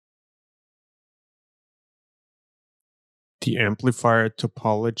The amplifier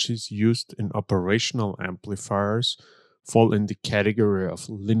topologies used in operational amplifiers fall in the category of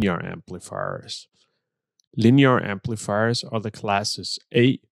linear amplifiers. Linear amplifiers are the classes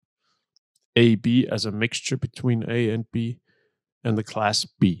AB as a mixture between A and B, and the class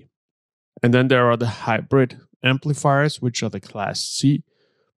B. And then there are the hybrid amplifiers, which are the class C,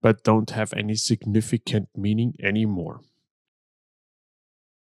 but don't have any significant meaning anymore.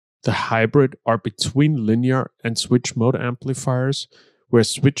 The hybrid are between linear and switch mode amplifiers, where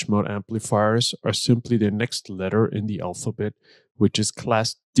switch mode amplifiers are simply the next letter in the alphabet, which is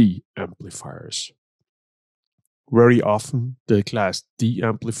class D amplifiers. Very often, the class D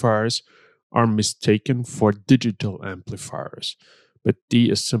amplifiers are mistaken for digital amplifiers, but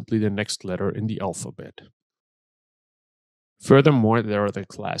D is simply the next letter in the alphabet. Furthermore, there are the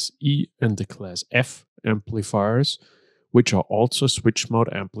class E and the class F amplifiers, which are also switch mode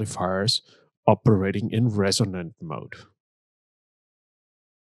amplifiers operating in resonant mode.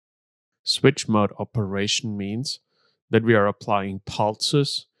 Switch mode operation means that we are applying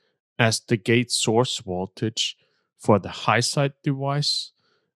pulses as the gate source voltage for the high side device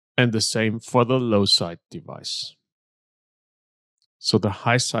and the same for the low side device. So the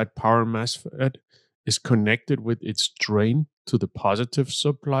high side power MOSFET is connected with its drain to the positive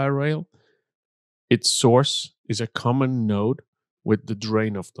supply rail. Its source is a common node with the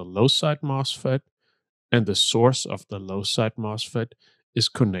drain of the low side MOSFET, and the source of the low side MOSFET is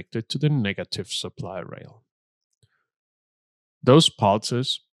connected to the negative supply rail. Those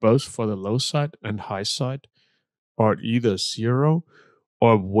pulses, both for the low side and high side, are either zero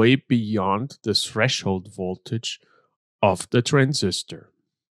or way beyond the threshold voltage of the transistor.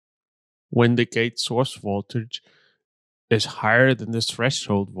 When the gate source voltage is higher than the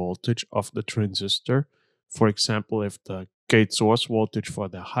threshold voltage of the transistor, for example, if the gate source voltage for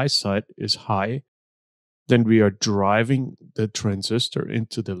the high side is high, then we are driving the transistor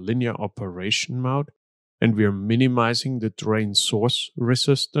into the linear operation mode, and we are minimizing the drain source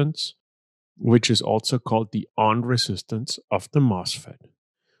resistance, which is also called the on resistance of the MOSFET.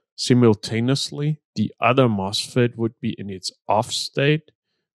 Simultaneously, the other MOSFET would be in its off state,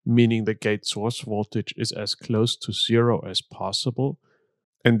 meaning the gate source voltage is as close to zero as possible,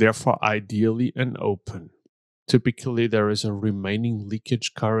 and therefore ideally an open. Typically, there is a remaining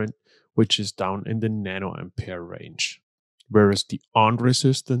leakage current which is down in the nanoampere range, whereas the on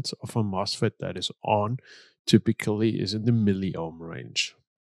resistance of a MOSFET that is on typically is in the milliohm range.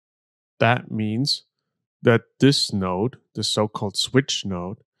 That means that this node, the so-called switch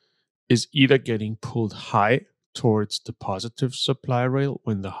node, is either getting pulled high towards the positive supply rail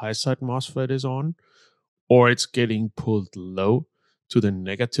when the high side MOSFET is on, or it's getting pulled low to the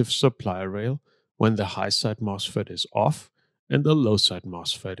negative supply rail when the high side MOSFET is off and the low side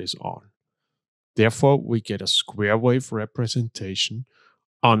MOSFET is on. Therefore, we get a square wave representation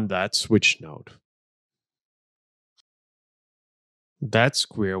on that switch node. That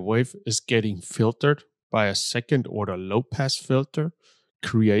square wave is getting filtered by a second order low pass filter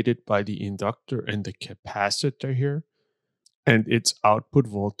created by the inductor and the capacitor here, and its output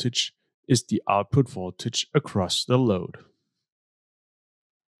voltage is the output voltage across the load.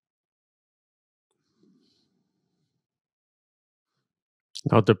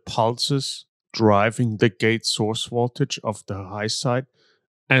 Now the pulses driving the gate source voltage of the high side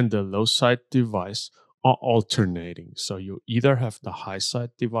and the low side device are alternating. So you either have the high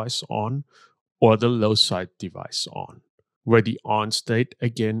side device on or the low side device on, where the on state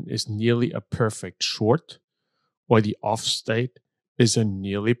again is nearly a perfect short, or the off state is a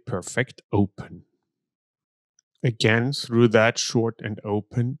nearly perfect open. Again, through that short and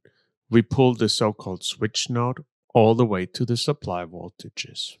open, we pull the so-called switch node all the way to the supply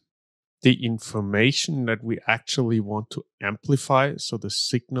voltages. The information that we actually want to amplify, so the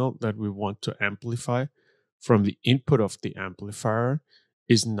signal that we want to amplify from the input of the amplifier,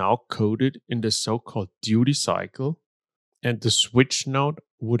 is now coded in the so-called duty cycle, and the switch node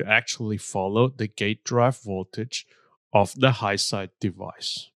would actually follow the gate drive voltage of the high side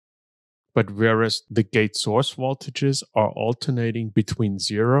device. But whereas the gate source voltages are alternating between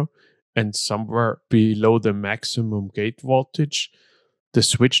 0 and somewhere below the maximum gate voltage, the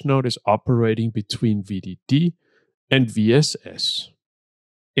switch node is operating between VDD and VSS.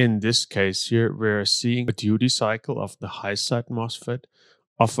 In this case here, we're seeing a duty cycle of the high side MOSFET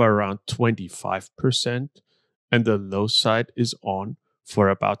of around 25%, and the low side is on for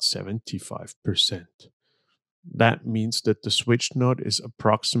about 75%. That means that the switch node is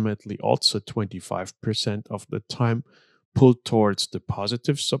approximately also 25% of the time pulled towards the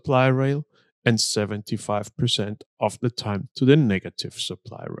positive supply rail and 75% of the time to the negative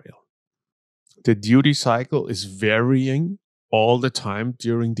supply rail. The duty cycle is varying all the time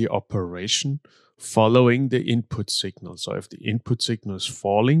during the operation following the input signal. So if the input signal is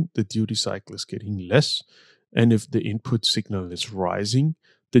falling, the duty cycle is getting less. And if the input signal is rising,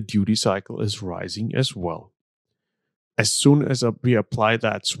 the duty cycle is rising as well. As soon as we apply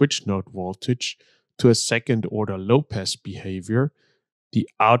that switch node voltage to a second order low pass behavior, the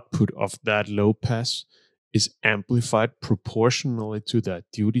output of that low pass is amplified proportionally to that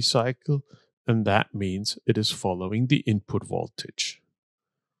duty cycle, and that means it is following the input voltage.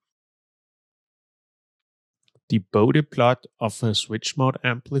 The bode plot of a switch mode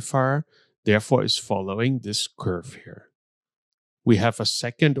amplifier therefore is following this curve here. We have a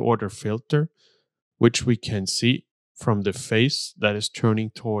second order filter, which we can see from the phase that is turning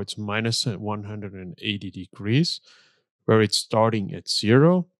towards minus 180 degrees, where it's starting at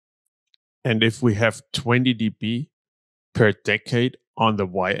 0. And if we have 20 dB per decade on the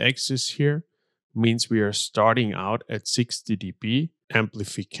y-axis here, means we are starting out at 60 dB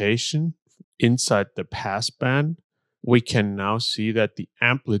amplification inside the passband. We can now see that the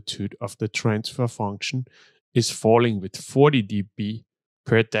amplitude of the transfer function is falling with 40 dB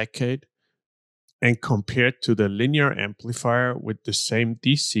per decade. And compared to the linear amplifier with the same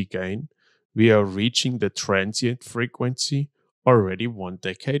DC gain, we are reaching the transient frequency already 1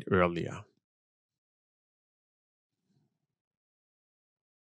 decade earlier.